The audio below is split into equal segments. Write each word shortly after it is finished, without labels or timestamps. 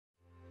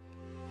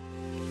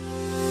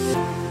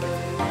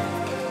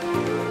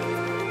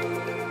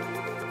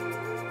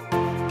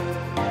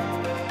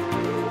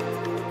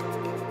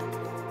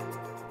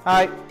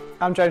Hi,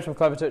 I'm James from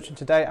Clevertouch, and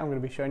today I'm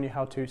going to be showing you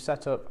how to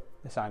set up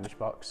the signage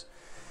box.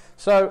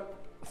 So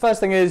first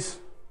thing is,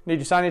 you need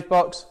your signage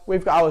box.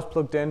 We've got ours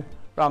plugged in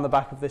around the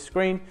back of this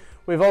screen.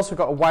 We've also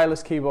got a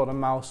wireless keyboard and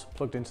mouse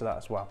plugged into that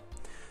as well.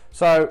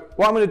 So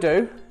what I'm going to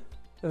do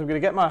is I'm going to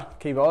get my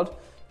keyboard.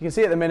 You can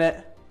see at the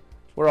minute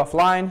we're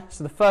offline,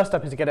 so the first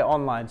step is to get it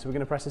online. So we're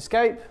going to press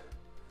escape,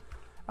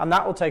 and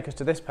that will take us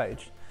to this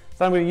page.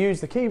 So I'm going to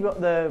use the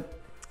keyboard, the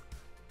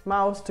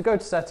mouse to go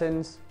to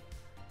settings,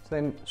 so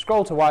then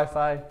scroll to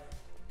Wi-Fi, and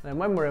then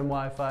when we're in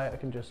Wi-Fi I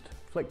can just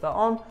flick that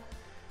on.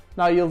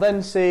 Now you'll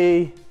then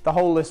see the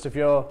whole list of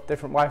your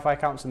different Wi-Fi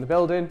accounts in the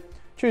building.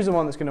 Choose the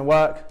one that's going to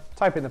work,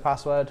 type in the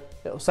password,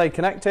 it'll say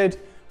connected.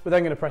 We're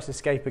then going to press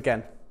escape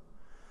again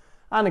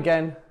and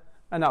again,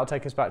 and that'll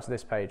take us back to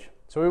this page.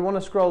 So we want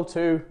to scroll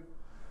to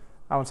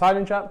our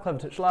Signage app,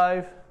 Clevertouch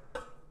Live,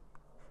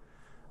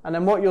 and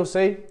then what you'll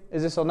see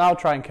is this will now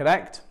try and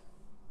connect,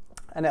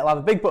 and it'll have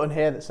a big button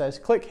here that says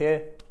click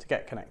here to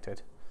get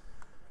connected.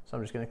 So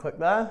I'm just going to click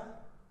there,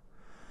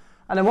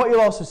 and then what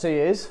you'll also see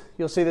is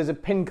you'll see there's a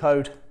pin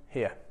code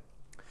here.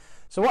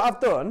 So what I've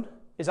done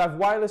is I've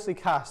wirelessly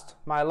cast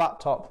my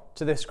laptop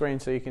to this screen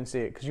so you can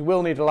see it, because you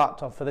will need a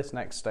laptop for this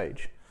next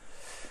stage.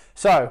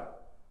 So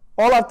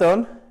all I've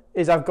done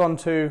is I've gone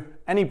to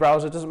any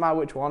browser, doesn't matter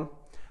which one,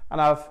 and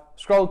I've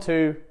scrolled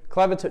to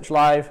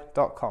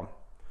clevertouchlive.com.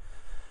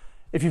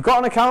 If you've got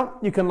an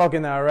account, you can log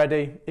in there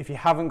already. If you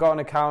haven't got an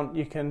account,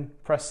 you can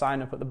press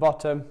sign up at the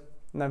bottom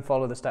and then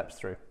follow the steps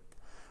through.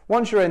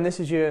 Once you're in, this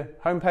is your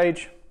home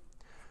page.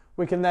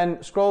 We can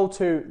then scroll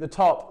to the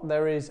top.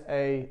 There is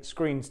a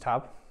screens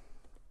tab.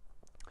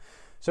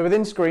 So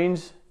within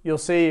screens, you'll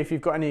see if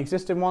you've got any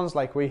existing ones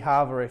like we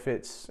have, or if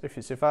it's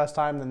your first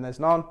time, then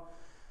there's none.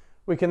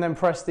 We can then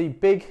press the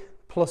big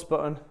plus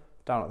button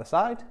down at the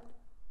side,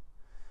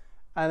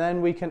 and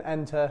then we can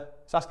enter.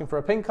 It's asking for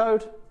a PIN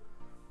code.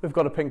 We've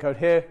got a PIN code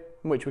here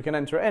in which we can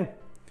enter it in.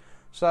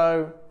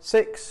 So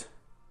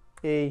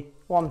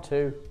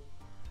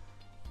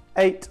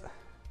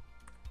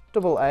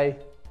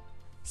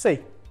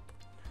 6E1288AC.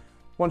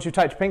 Once you've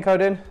typed your PIN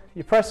code in,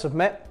 you press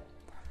submit,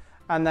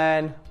 and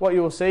then what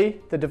you will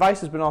see, the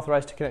device has been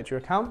authorized to connect to your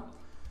account.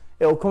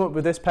 It will come up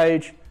with this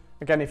page.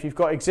 Again, if you've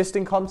got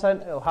existing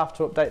content, it'll have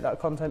to update that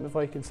content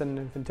before you can send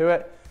anything to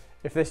it.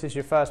 If this is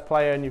your first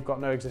player and you've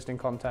got no existing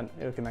content,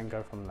 it can then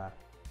go from there.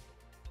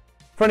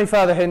 For any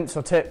further hints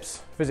or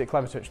tips, visit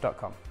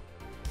clevertouch.com.